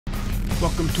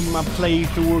Welcome to my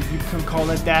playthrough, if you can call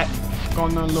it that.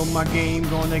 Gonna load my game,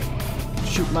 gonna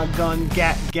shoot my gun,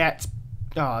 gat.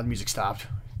 Oh, the music stopped.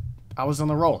 I was on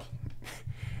the roll.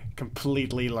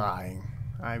 Completely lying.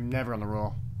 I'm never on the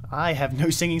roll. I have no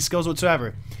singing skills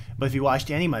whatsoever. But if you watched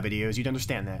any of my videos, you'd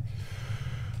understand that.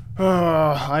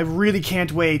 I really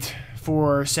can't wait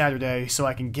for Saturday so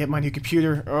I can get my new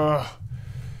computer.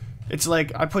 It's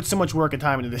like, I put so much work and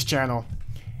time into this channel.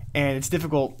 And it's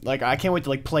difficult. Like, I can't wait to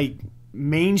like play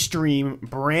mainstream,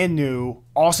 brand new,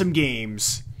 awesome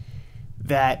games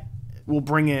that will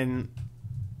bring in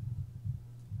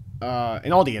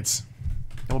an audience.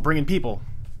 It will bring in people.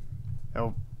 It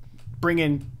will bring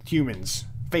in humans.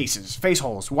 Faces. Face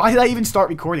holes. Why did I even start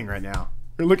recording right now?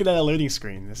 We're looking at a loading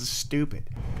screen. This is stupid.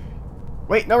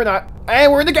 Wait, no we're not. Hey,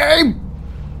 we're in the game!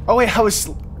 Oh wait,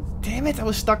 damn it, I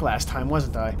was stuck last time,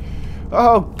 wasn't I?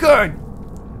 Oh, good!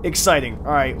 Exciting.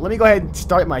 Alright, let me go ahead and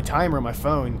start my timer on my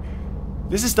phone.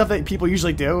 This is stuff that people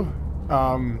usually do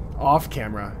off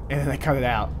camera, and then they cut it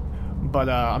out. But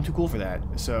I'm too cool for that.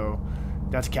 So,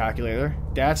 that's a calculator.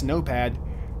 That's a notepad.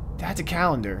 That's a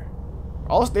calendar.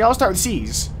 They all start with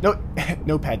C's. No,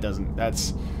 notepad doesn't.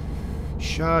 That's...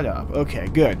 Shut up. Okay,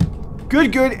 good.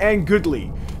 Good, and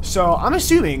goodly. So, I'm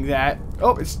assuming that...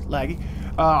 Oh, it's laggy.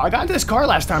 I got into this car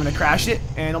last time and I crashed it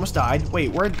and almost died.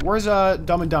 Wait, where's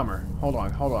Dumb and Dumber? Hold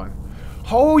on.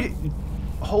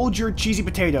 Hold your cheesy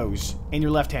potatoes in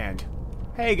your left hand.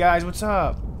 Hey guys, what's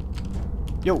up?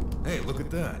 Yo. Hey, look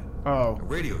at that. Oh. A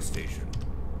radio station.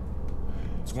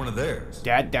 It's one of theirs.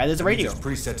 That is a radio. It's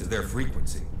preset to their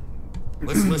frequency.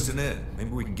 Let's listen in.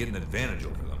 Maybe we can get an advantage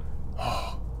over them.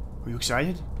 Are you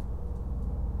excited?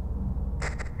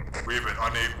 We have been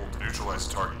unable to neutralize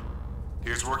the target.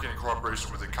 He is working in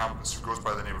cooperation with a accomplice who goes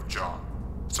by the name of John.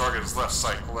 The target has left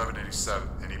Site 1187,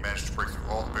 and he managed to break through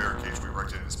all the barricades we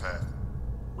erected in his path.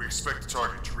 We expect the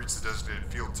target to reach the designated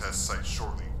field test site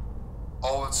shortly.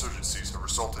 All insurgencies have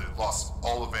resulted in loss of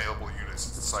all available units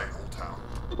at the site Old Town.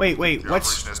 Wait, the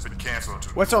operation has been canceled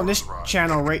until what's on this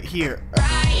channel right here?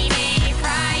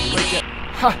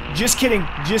 Ha! Just kidding. Whoa.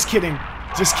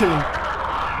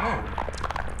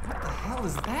 What the hell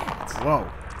is that? Whoa.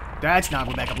 That's not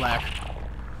Rebecca Black.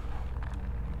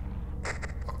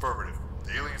 Affirmative.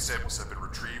 The alien samples have been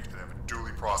retrieved and have been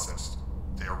duly processed.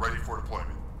 They are ready for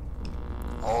deployment.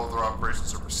 All other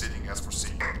operations are proceeding as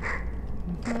foreseen.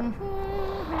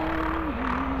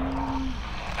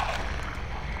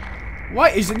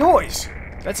 What is the noise?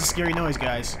 That's a scary noise,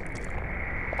 guys.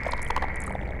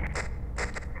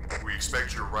 We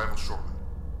expect your arrival shortly.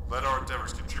 Let our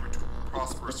endeavors contribute to a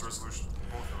prosperous resolution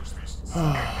of both our species.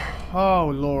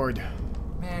 Oh, Lord.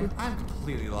 Man, I'm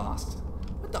completely lost.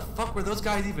 What the fuck were those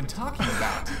guys even talking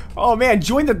about? Oh, man,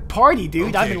 join the party, dude.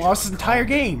 Okay, I've been lost this John, entire calm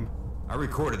down. game. I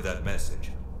recorded that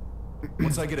message.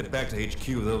 Once I get it back to HQ,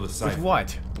 they'll decide. With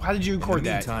what? How did you record In the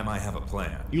that? meantime, I have a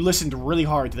plan. You listened really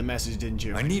hard to the message, didn't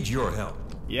you? I need your help.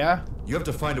 Yeah? You have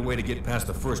to find a way to get past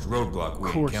the first roadblock we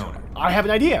Of course. encountered. I have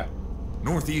an idea.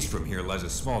 Northeast from here lies a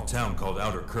small town called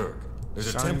Outer Kirk. There's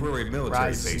a Sun temporary military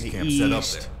rises base in the camp set up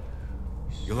east, there.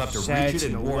 You'll have to sets reach it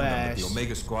in and the warn them that the west,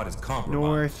 Omega Squad is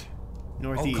compromised.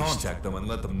 Northeast. I'll contact them and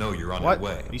let them know you're on What? your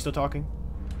way. Are you still talking?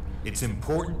 It's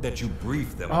important that you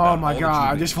brief them Oh about my all God, that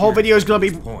you've this whole video is gonna be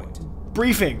experienced to this point.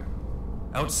 briefing.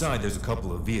 Outside, there's a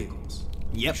couple of vehicles.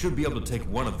 Yep. You should be able to take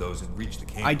one of those and reach the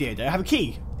camp. I did. I have a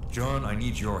key. John, I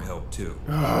need your help too.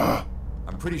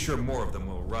 I'm pretty sure more of them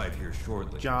will arrive here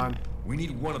shortly. John. We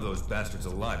need one of those bastards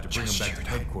alive to bring Just them back shoot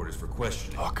to him. headquarters for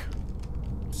questioning. Look.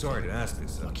 I'm sorry to ask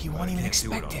this. Look, he but won't I even can't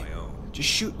do expect it. it. On my own. Just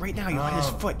shoot right now. You'll hit his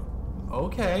foot.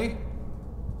 Okay.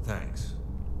 Thanks.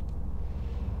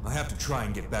 I have to try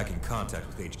and get back in contact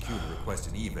with HQ to request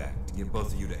an evac to get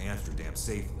both of you to Amsterdam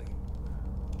safely.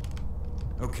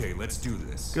 Okay, let's do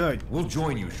this. Good. We'll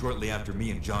join you shortly after me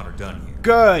and John are done here.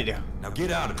 Good. Now get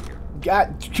out of here.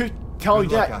 Tell me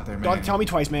Good luck that. out there, man. Don't tell me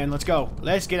twice, man. Let's go.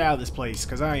 Let's get out of this place,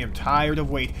 because I am tired of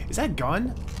waiting. Is that a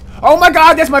gun? Oh my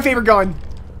God, that's my favorite gun.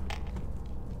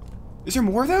 Is there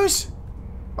more of those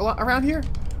around here?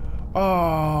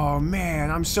 Oh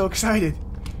man, I'm so excited.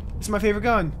 This is my favorite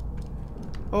gun.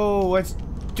 Oh, it's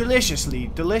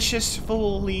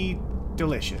fully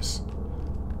delicious.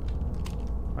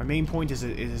 My main point is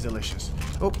it is delicious.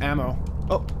 Oh, ammo.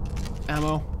 Oh,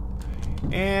 ammo.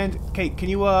 And, Kate, can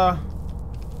you,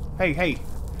 Hey.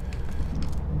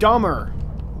 Dumber.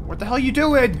 What the hell are you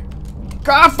doing?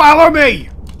 God, follow me!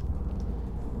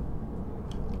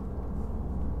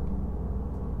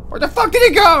 Where the fuck did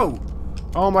he go?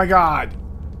 Oh my God.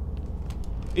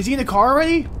 Is he in the car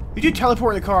already? Did you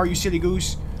teleport in the car, you silly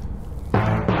goose?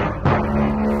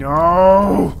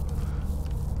 No!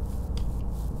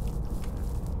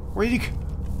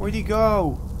 Where'd he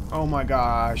go? Oh my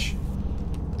gosh.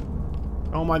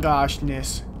 Oh my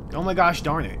goshness. Oh my gosh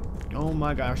darn it. Oh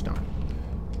my gosh darn it.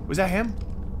 Was that him?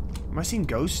 Am I seeing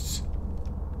ghosts?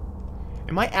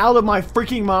 Am I out of my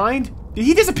freaking mind? Did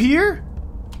he disappear?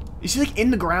 Is he like in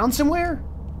the ground somewhere?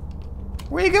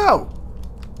 Where'd he go?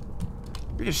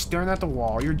 You're just staring at the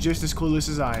wall. You're just as clueless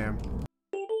as I am.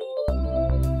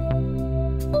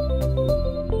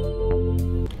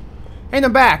 And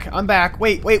I'm back. I'm back.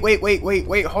 Wait.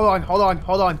 Hold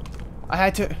on. I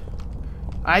had to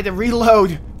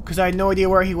reload because I had no idea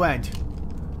where he went.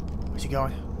 Where's he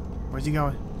going?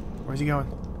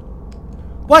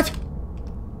 What?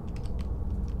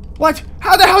 What?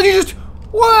 How the hell did you just...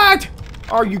 What?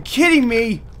 Are you kidding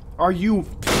me? Are you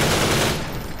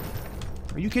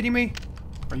kidding me?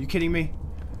 Are you kidding me?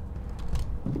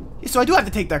 So I do have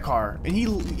to take that car, and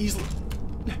he's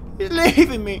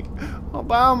leaving me all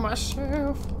by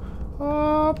myself.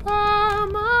 All by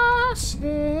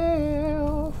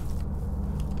myself.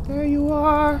 There you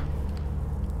are.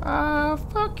 I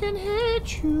fucking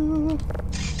hate you.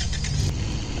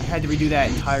 I had to redo that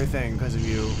entire thing because of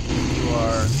you. You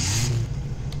are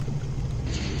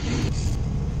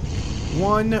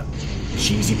one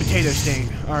cheesy potato stain.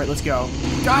 Alright, let's go.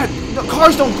 God, no,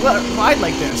 cars don't glide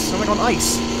like this. I'm like on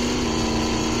ice.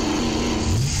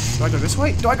 Do I go this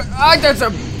way? Do I go... Ah, that's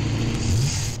a...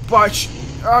 Bunch.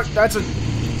 That's a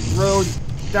road.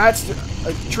 That's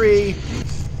a tree.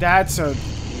 That's a...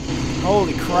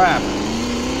 Holy crap.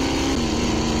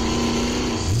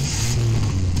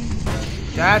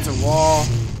 That's a wall.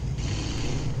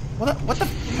 What the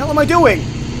hell am I doing?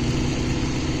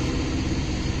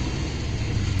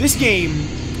 This game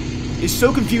is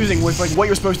so confusing with like what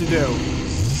you're supposed to do.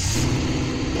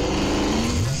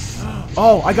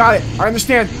 Oh, I got it. I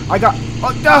understand. I got...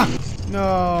 Oh,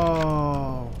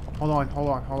 no. Hold on.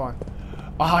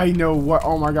 I know what...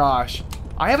 Oh my gosh.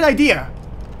 I have an idea.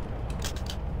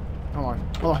 Hold on.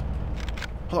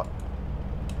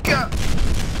 Gah.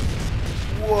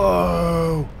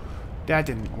 Whoa. That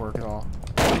didn't work at all.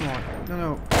 Come on.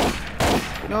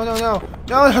 No,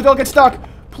 don't get stuck.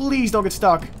 Please don't get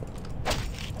stuck.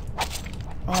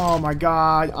 Oh my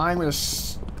god. I'm gonna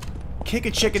kick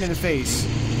a chicken in the face.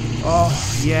 Oh,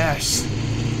 yes.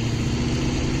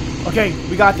 Okay,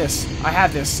 we got this. I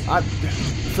have this. I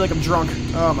feel like I'm drunk.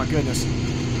 Oh my goodness.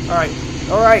 Alright.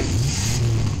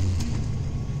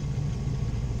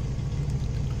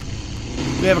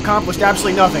 We have accomplished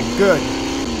absolutely nothing. Good.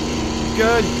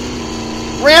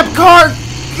 Ramp car!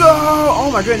 Go!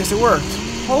 Oh my goodness, it worked.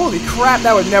 Holy crap,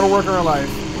 that would never work in real life.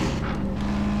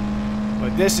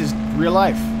 But this is real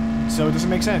life, so it doesn't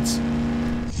make sense.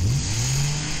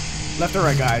 Left or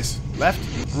right, guys? Left?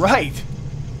 Right!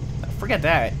 Forget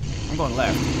that. I'm going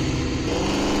left.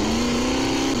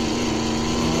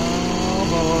 Oh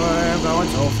boy, I'm going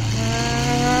so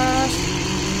fast.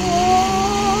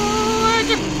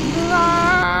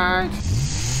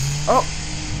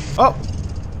 Oh!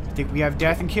 I think we have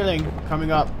death and killing coming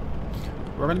up.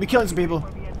 We're going to be killing some people.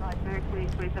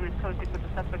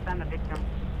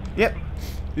 Yep.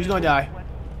 Who's going to die?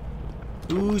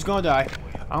 Who's going to die?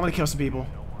 I'm going to kill some people.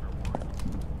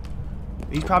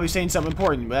 He's probably saying something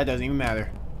important, but that doesn't even matter.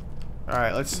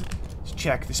 Alright, let's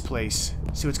check this place.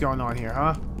 See what's going on here,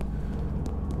 huh?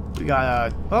 We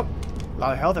got, a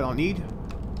lot of health I don't need.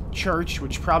 Church,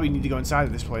 which probably need to go inside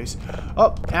of this place.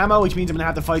 Oh, ammo, which means I'm gonna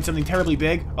have to fight something terribly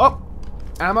big. Oh,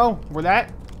 ammo, we're that.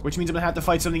 Which means I'm gonna have to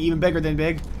fight something even bigger than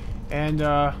big. And,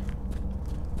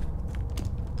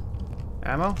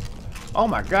 ammo? Oh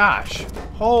my gosh.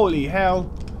 Holy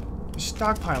hell. There's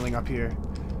stockpiling up here.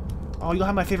 Oh, you don't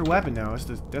have my favorite weapon now.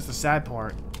 That's the sad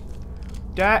part.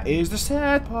 That is the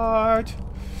sad part.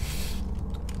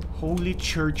 Holy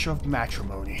Church of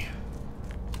Matrimony.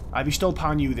 I bestow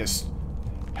upon you this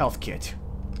health kit.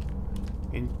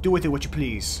 And do with it what you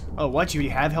please. Oh, what? You already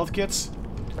have health kits?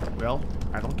 Well,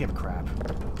 I don't give a crap.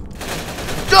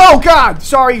 Oh, God!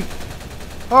 Sorry!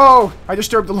 Oh, I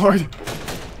disturbed the Lord.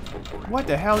 What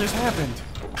the hell just happened?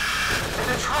 It's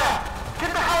a trap!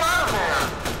 Get the hell out of there!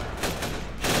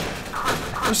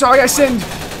 I'm sorry, I sinned.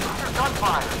 Your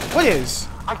gunfire. What is?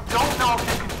 I don't know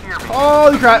if you can hear me.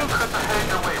 Holy crap!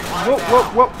 Whoa.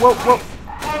 Whoa.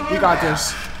 We got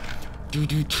this.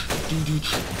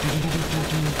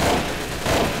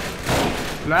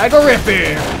 Like a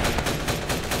rippy!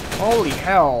 Holy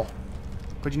hell.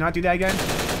 Could you not do that again?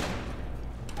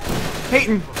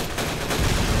 Peyton!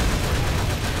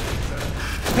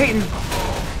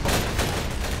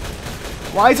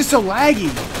 Why is it so laggy?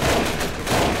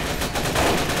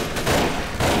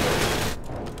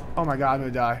 Oh my god, I'm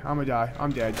gonna die. I'm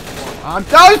dead. I'm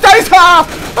dead.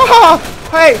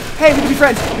 Hey, hey, we can be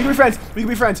friends. We can be friends. We can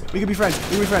be friends. We can be friends.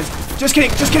 We can be friends. Just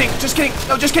kidding. Just kidding. Just kidding.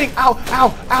 No, just kidding. Ow,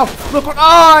 ow, ow. Look what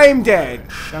I'm dead.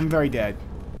 I'm very dead.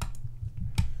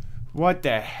 What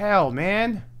the hell,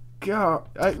 man? God,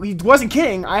 he wasn't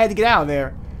kidding. I had to get out of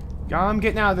there. I'm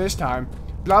getting out of this time.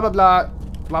 Blah, blah, blah.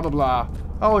 Blah, blah, blah.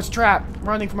 Oh, it's a trap. I'm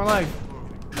running for my life.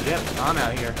 Yep, I'm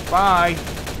out of here. Bye.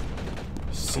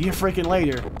 See you freaking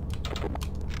later.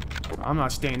 I'm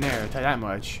not staying there, I'll tell you that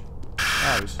much.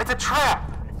 That was... It's a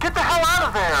trap! Get the hell out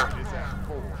of there!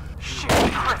 Shit,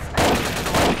 Chris.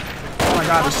 Oh my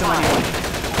god, there's so many.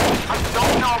 I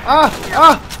don't know if you can hear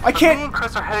me, I can't... me and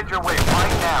Chris are headed your way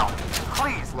right now.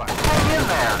 Please, hang in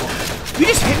there. You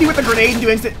just hit me with a grenade and do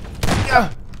instant...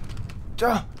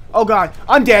 Oh god,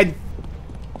 I'm dead.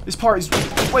 This part is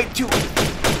way too...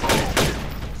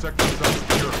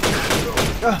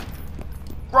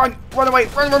 Run! Run away!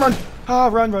 Run, run, run! Ah,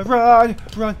 run, run, run!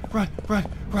 Run, run, run,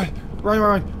 run, run,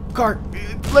 run, Car!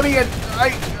 Let me in!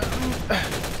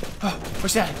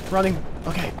 What's that? Running?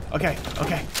 Okay, okay,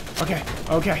 okay, okay,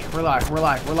 okay. We're alive, we're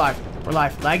alive, we're alive, we're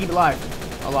alive. Laggy but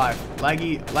alive. Alive.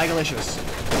 Laggy, lagalicious.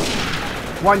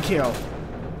 1 kill.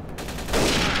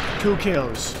 2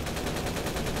 kills.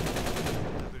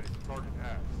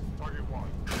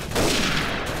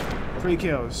 3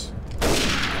 kills.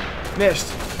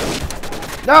 Missed.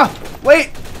 No!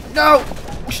 Wait! No!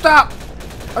 Stop!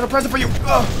 I got a present for you!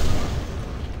 Ugh.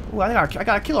 Ooh, I got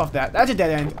a kill off that. That's a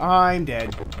dead end. I'm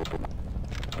dead.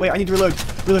 Wait, I need to reload.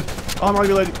 Reload. Oh, I'm already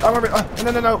reloading. I'm already...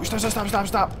 no, no, no. Stop, stop, stop, stop,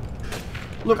 stop.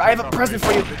 Look, I have a present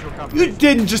for you. You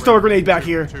didn't just throw a grenade back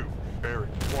here.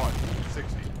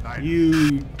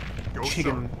 You...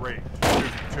 chicken.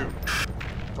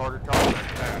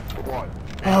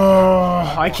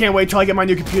 Oh, I can't wait till I get my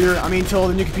new computer. I mean, till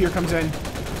the new computer comes in.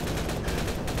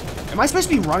 Am I supposed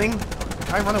to be running?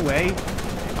 Can I run away?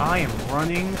 I am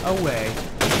running away.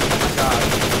 Oh my god.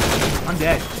 I'm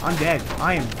dead. I'm dead.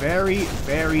 I am very,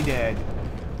 very dead.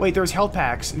 Wait, there was health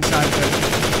packs inside the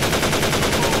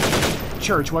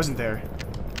church, wasn't there?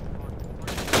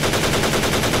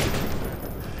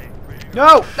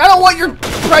 No! I don't want your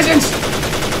presents!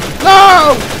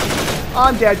 No!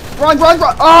 I'm dead. Run, run,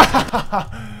 run! Oh!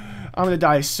 I'm gonna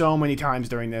die so many times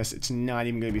during this. It's not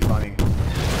even gonna be funny.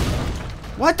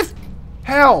 What the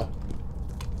hell?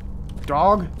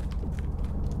 Dog?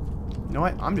 You know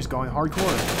what? I'm just going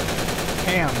hardcore.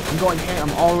 Ham. I'm going ham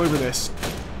all over this.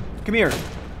 Come here.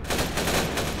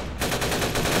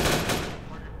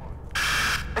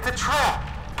 It's a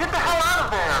trap! Get the hell out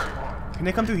of there! Can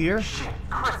they come through here? Shit,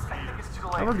 Chris, I think it's too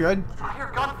late. Oh, we're good. I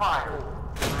hear gunfire.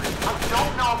 I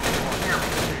don't know if you can hear me,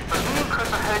 but me and Chris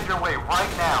are headed your way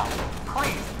right now.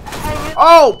 Please, hang in.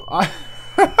 Oh!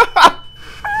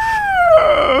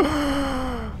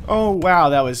 Oh wow,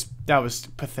 that was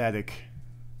pathetic.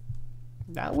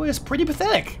 That was pretty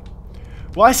pathetic.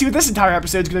 Well, I see what this entire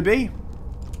episode's gonna be.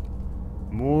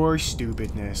 More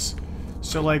stupidness.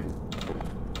 So like,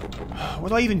 what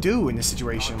do I even do in this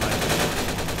situation? Like,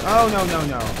 oh no no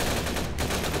no.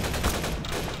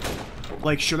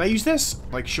 Like, should I use this?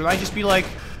 Like, should I just be like,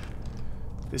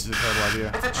 this is a terrible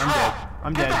idea. I'm dead.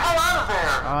 I'm dead. Get the hell out of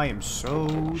there! I am so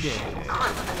dead. Chris, I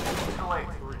think it's too late.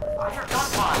 I hear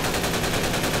gunfire.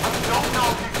 I don't know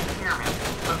if you can hear me,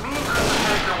 but me and Chris are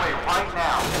headed your way right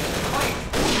now. Please,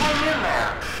 hang in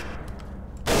there.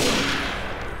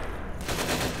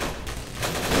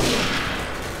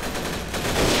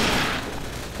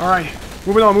 Alright,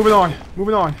 moving on, moving on,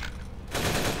 moving on.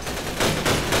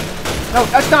 No,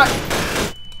 that's not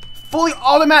fully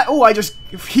automatic. Oh, I just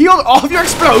healed all of your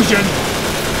explosion.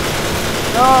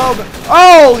 Oh,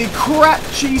 holy crap,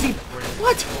 cheesy.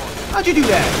 What? How'd you do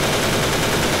that?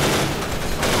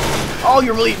 Oh,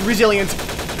 you're really resilient.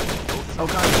 Oh,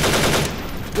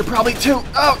 God. You're probably too.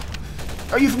 Oh,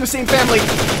 are you from the same family?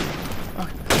 Oh.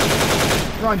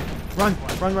 Run, run,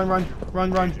 run, run, run,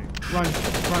 run, run, run,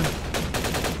 run.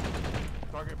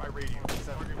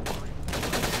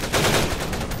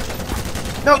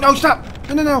 No, no, stop!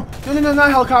 No, no, no, no, no, no,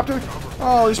 not helicopter.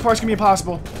 Oh, this part's gonna be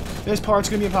impossible. This part's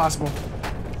gonna be impossible.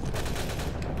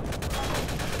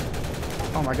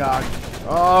 Oh my god.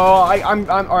 Oh, I'm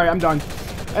alright, I'm done.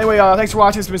 Anyway, thanks for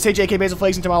watching. This has been Sage AK Basil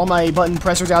Flakes, and to all my button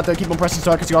pressers out there, keep on pressing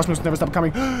start because the awesomeness will never stop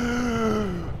coming.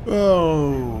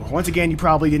 Oh, once again, you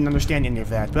probably didn't understand any of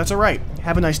that, but that's alright.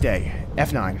 Have a nice day.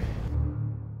 F9.